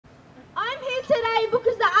today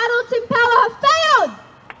because the adults in power have failed.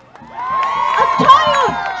 A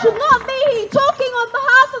child should not be here talking on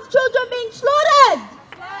behalf of children being slaughtered.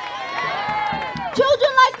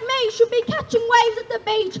 Children like me should be catching waves at the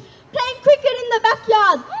beach, playing cricket in the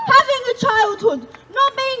backyard, having a childhood,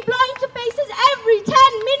 not being blown to pieces every 10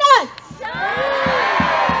 minutes.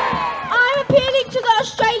 I'm appealing to the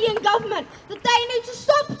Australian government that they need to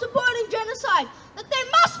stop supporting genocide, that there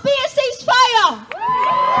must be a ceasefire.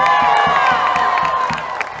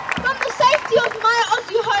 From the safety of my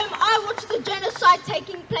Aussie home, I watch the genocide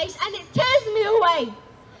taking place and it tears me away.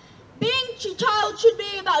 Being a child should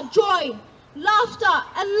be about joy, laughter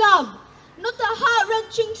and love, not the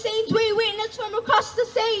heart-wrenching scenes we witness from across the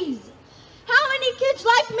seas. How many kids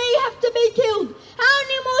like me have to be killed? How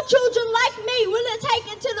many more children like me will it take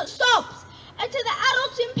until it stops? And to the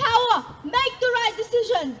adults in power, make the right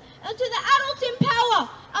decisions. And to the adults in power,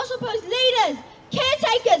 our supposed leaders,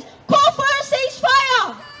 caretakers, call for a ceasefire.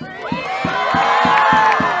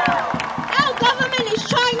 Our government is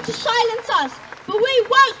trying to silence us, but we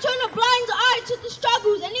won't turn a blind eye to the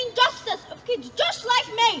struggles and injustice of kids just like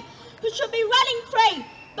me, who should be running free,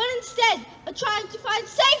 but instead are trying to find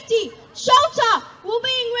safety